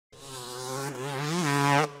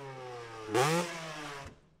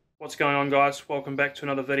What's going on, guys? Welcome back to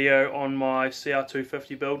another video on my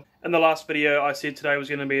CR250 build. In the last video I said today was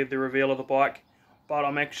going to be the reveal of the bike, but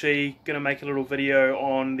I'm actually going to make a little video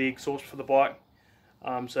on the exhaust for the bike.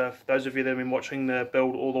 So for those of you that have been watching the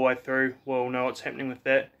build all the way through will know what's happening with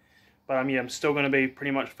that. But yeah, I'm still going to be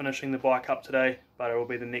pretty much finishing the bike up today, but it will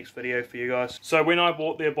be the next video for you guys. So when I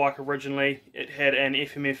bought their bike originally, it had an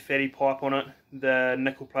FMF Fatty pipe on it, the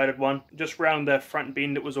nickel plated one. Just round the front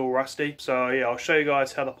bend it was all rusty. So yeah, I'll show you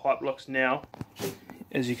guys how the pipe looks now.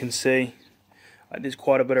 As you can see, there's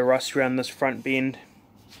quite a bit of rust around this front bend.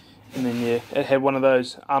 And then yeah, it had one of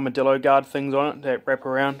those armadillo guard things on it that wrap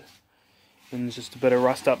around. And there's just a bit of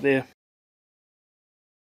rust up there.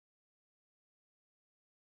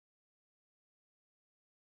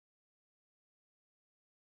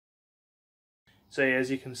 So yeah,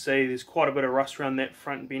 as you can see, there's quite a bit of rust around that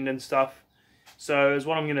front bend and stuff. So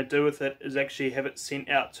what I'm going to do with it is actually have it sent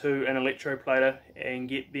out to an electroplater and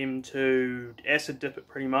get them to acid dip it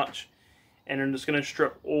pretty much. And I'm just going to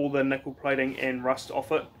strip all the nickel plating and rust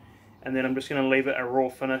off it. And then I'm just going to leave it a raw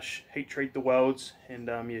finish, heat treat the welds, and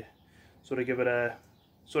yeah, sort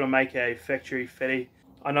of make a factory fatty.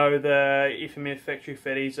 I know the FMF factory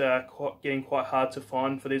fatties are getting quite hard to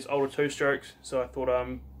find for these older two-strokes, so I thought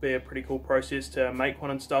it'd be a pretty cool process to make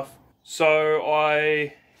one and stuff. So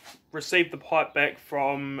I received the pipe back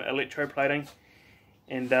from electroplating,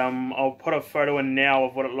 and I'll put a photo in now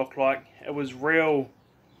of what it looked like. It was real,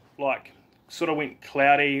 like, sort of went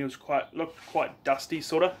cloudy. It was looked quite dusty,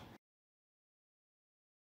 sort of.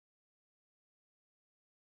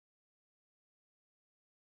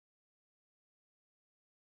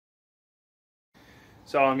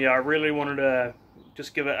 So yeah, I really wanted to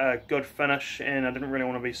just give it a good finish, and I didn't really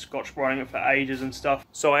want to be scotch brightening it for ages and stuff.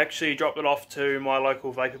 So I actually dropped it off to my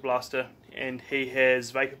local vapor blaster, and he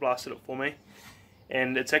has vapor blasted it for me,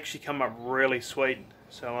 and it's actually come up really sweet.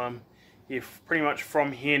 So yeah, pretty much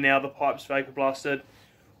from here now the pipe's vapor blasted.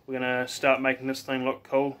 We're gonna start making this thing look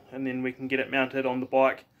cool, and then we can get it mounted on the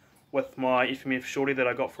bike with my FMF shorty that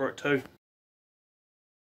I got for it too.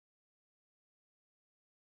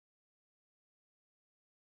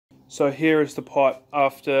 So here is the pipe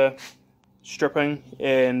after stripping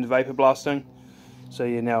and vapor blasting. So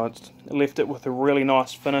yeah, now it's left it with a really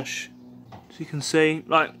nice finish. So you can see,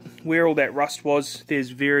 like, where all that rust was,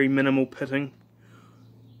 there's very minimal pitting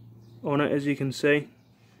on it, as you can see.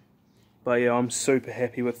 But yeah, I'm super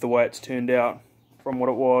happy with the way it's turned out from what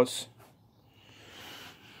it was.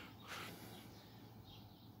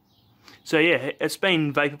 So yeah, it's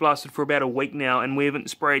been vapor blasted for about a week now, and we haven't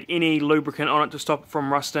sprayed any lubricant on it to stop it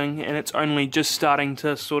from rusting, and it's only just starting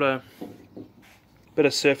to sort of bit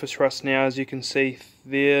of surface rust now, as you can see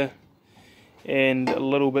there, and a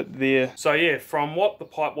little bit there. So yeah, from what the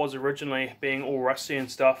pipe was originally, being all rusty and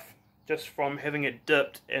stuff, just from having it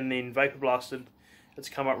dipped and then vapor blasted, it's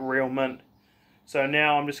come up real mint. So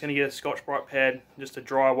now I'm just going to get a Scotch-Brite pad, just a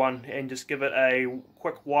dry one, and just give it a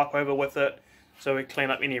quick wipe over with it, so we clean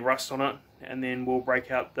up any rust on it, and then we'll break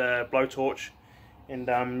out the blowtorch and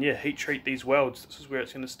yeah, heat treat these welds. This is where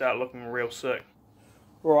it's going to start looking real sick.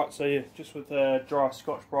 Right, so yeah, just with the dry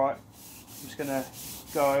Scotch-Brite, I'm just going to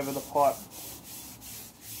go over the pipe,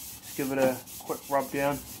 just give it a quick rub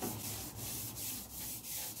down.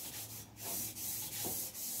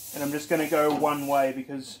 And I'm just going to go one way,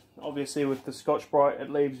 because obviously with the Scotch-Brite it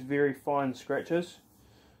leaves very fine scratches.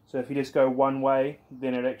 So if you just go one way,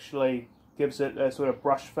 then it actually gives it a sort of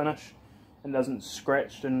brush finish and doesn't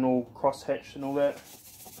scratch and all cross-hatched and all that.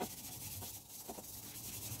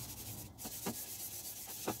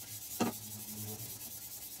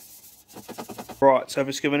 Right, so I've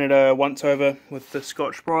just given it a once over with the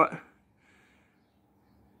Scotch-Brite.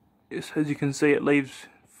 Yes, as you can see, it leaves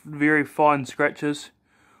very fine scratches.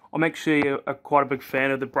 I'm actually quite a big fan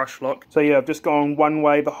of the brush lock. So yeah, I've just gone one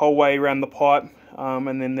way the whole way around the pipe,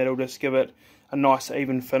 and then that'll just give it a nice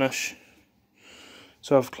even finish.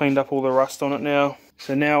 So I've cleaned up all the rust on it now.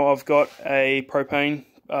 So now I've got a propane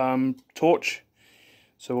torch.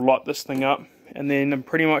 So we'll light this thing up, and then I'm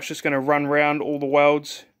pretty much just going to run round all the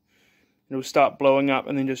welds. It'll start blowing up,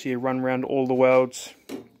 and then just run round all the welds,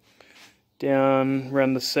 down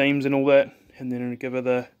around the seams and all that, and then it'll give it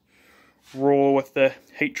the raw with the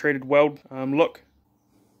heat treated weld look.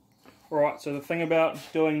 Alright, so the thing about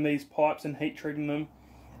doing these pipes and heat treating them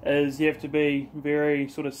is you have to be very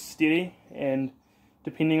sort of steady, and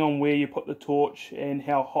depending on where you put the torch and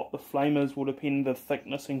how hot the flame is will depend the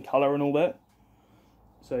thickness and colour and all that.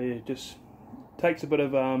 So yeah, just takes a bit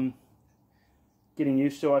of getting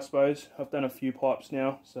used to, I suppose. I've done a few pipes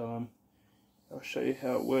now, so I'll show you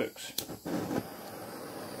how it works.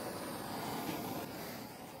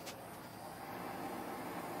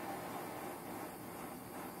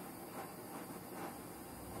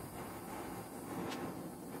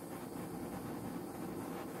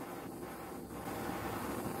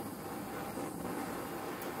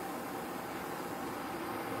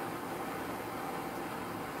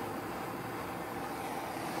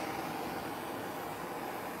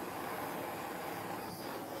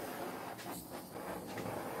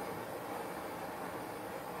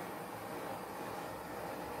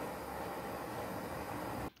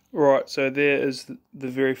 Right, so there is the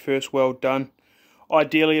very first weld done.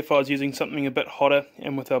 Ideally, if I was using something a bit hotter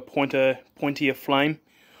and with a pointier flame,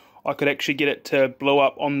 I could actually get it to blow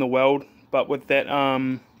up on the weld, but with that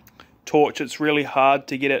torch it's really hard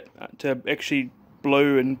to get it to actually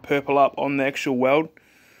blue and purple up on the actual weld,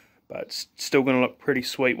 but it's still going to look pretty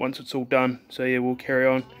sweet once it's all done. So yeah, we'll carry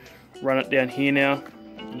on, run it down here now,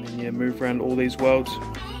 and then yeah, move around all these welds.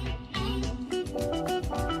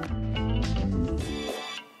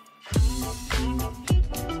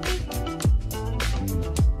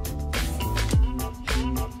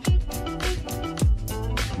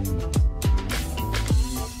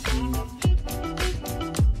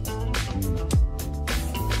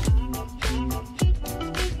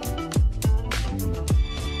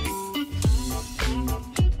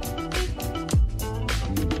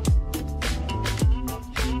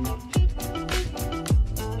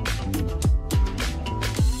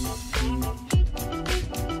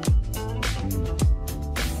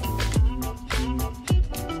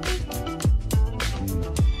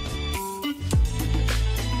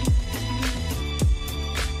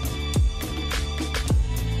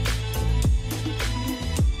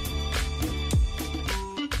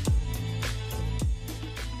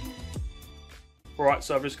 Right,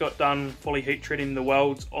 so I've just got done fully heat treating the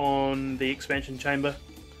welds on the expansion chamber.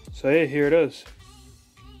 So yeah, here it is.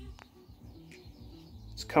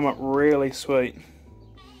 It's come up really sweet.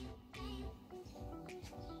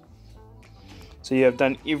 So yeah, I've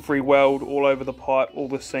done every weld all over the pipe, all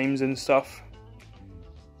the seams and stuff.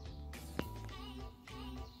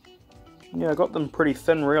 Yeah, I got them pretty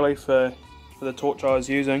thin really for the torch I was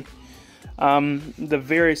using.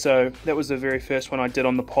 That was the very first one I did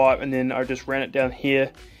on the pipe, and then I just ran it down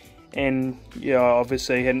here, and yeah,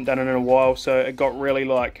 obviously hadn't done it in a while, so it got really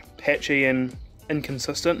like patchy and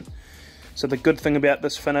inconsistent. So the good thing about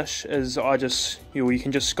this finish is you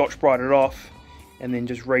can just Scotch-Brite it off and then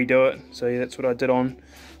just redo it. So yeah, that's what I did on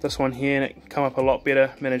this one here, and it come up a lot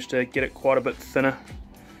better, managed to get it quite a bit thinner.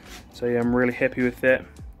 So yeah, I'm really happy with that.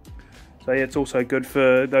 So yeah, it's also good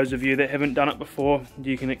for those of you that haven't done it before.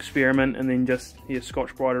 You can experiment and then just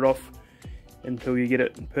Scotch-Brite it off until you get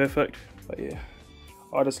it perfect. But yeah,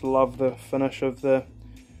 I just love the finish of the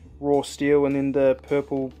raw steel and then the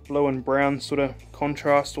purple, blue and brown sort of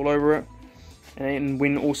contrast all over it. And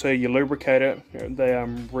when also you lubricate it, they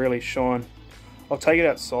really shine. I'll take it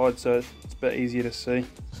outside so it's a bit easier to see.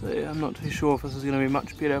 So yeah, I'm not too sure if this is going to be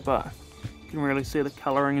much better, but you can really see the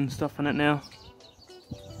colouring and stuff in it now.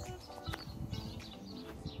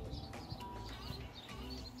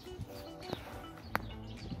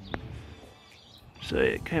 So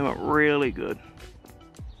it came up really good.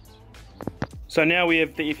 So now we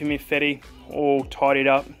have the FMF Fatty all tidied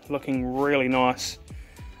up, looking really nice.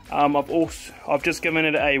 I've just given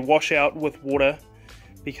it a wash out with water,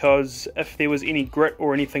 because if there was any grit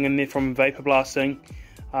or anything in there from vapor blasting,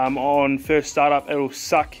 on first startup it'll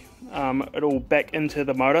suck it all back into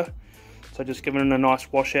the motor. So just giving it a nice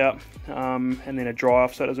wash out and then a dry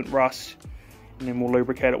off so it doesn't rust, and then we'll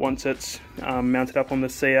lubricate it once it's mounted up on the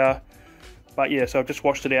CR. But yeah, so I've just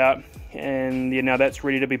washed it out, and yeah, now that's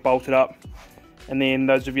ready to be bolted up. And then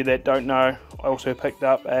those of you that don't know, I also picked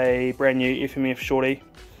up a brand new FMF Shorty,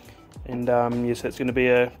 and yes, that's going to be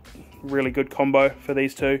a really good combo for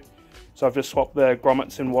these two. So I've just swapped the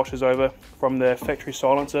grommets and washers over from the factory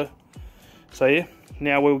silencer. So yeah,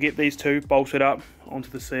 now we'll get these two bolted up onto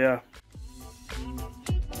the CR.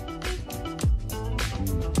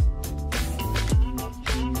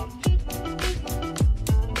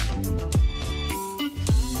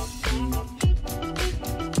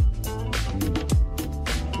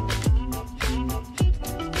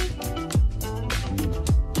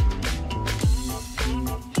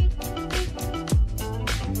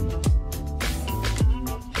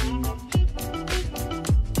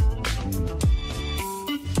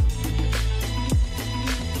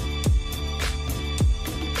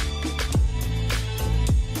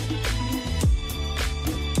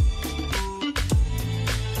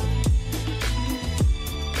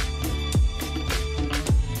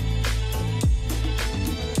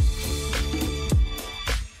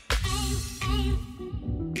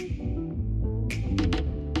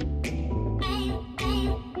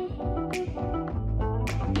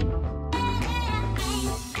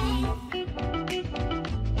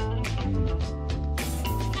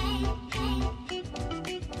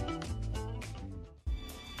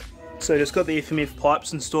 So just got the FMF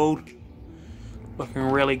pipes installed, looking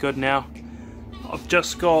really good now. I've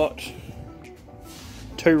just got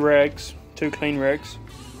two clean rags.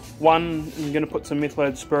 One, I'm going to put some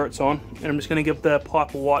methylated spirits on, and I'm just going to give the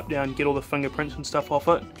pipe a wipe down, get all the fingerprints and stuff off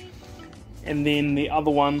it. And then the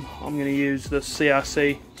other one, I'm going to use the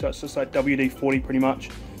CRC, so it's just like WD-40 pretty much,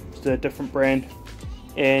 just a different brand,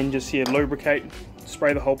 and just lubricate,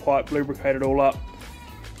 spray the whole pipe, lubricate it all up,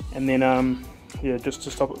 and then just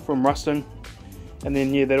to stop it from rusting, and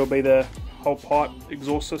then that'll be the whole pipe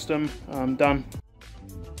exhaust system done.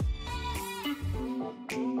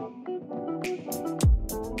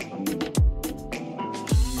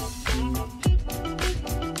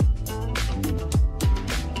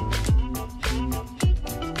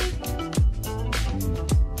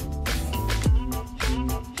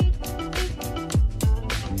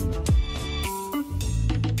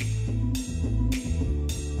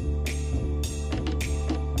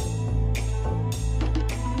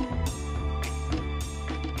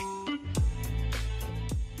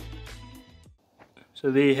 So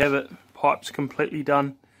there you have it, pipe's completely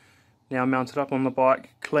done, now mounted up on the bike,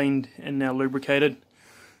 cleaned and now lubricated.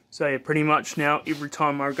 So yeah, pretty much now every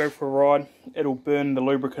time I go for a ride, it'll burn the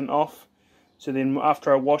lubricant off. So then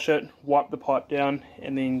after I wash it, wipe the pipe down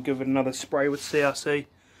and then give it another spray with CRC,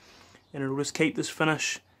 and it'll just keep this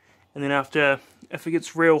finish. And then after, if it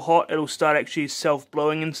gets real hot, it'll start actually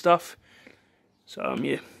self-blowing and stuff. So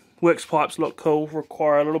yeah, Works pipes look cool,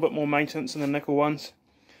 require a little bit more maintenance than the nickel ones,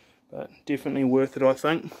 but definitely worth it, I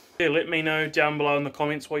think. Yeah, let me know down below in the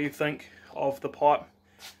comments what you think of the pipe.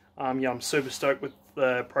 Yeah, I'm super stoked with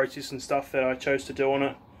the process and stuff that I chose to do on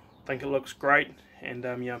it. I think it looks great, and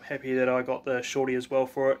yeah, I'm happy that I got the shorty as well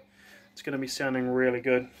for it. It's going to be sounding really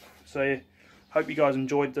good. So yeah, hope you guys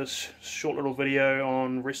enjoyed this short little video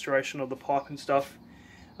on restoration of the pipe and stuff.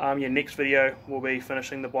 Yeah, next video we'll be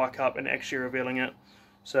finishing the bike up and actually revealing it.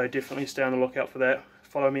 So definitely stay on the lookout for that.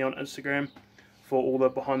 Follow me on Instagram for all the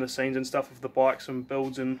behind the scenes and stuff of the bikes and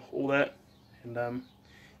builds and all that. And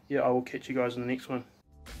yeah, I will catch you guys in the next one.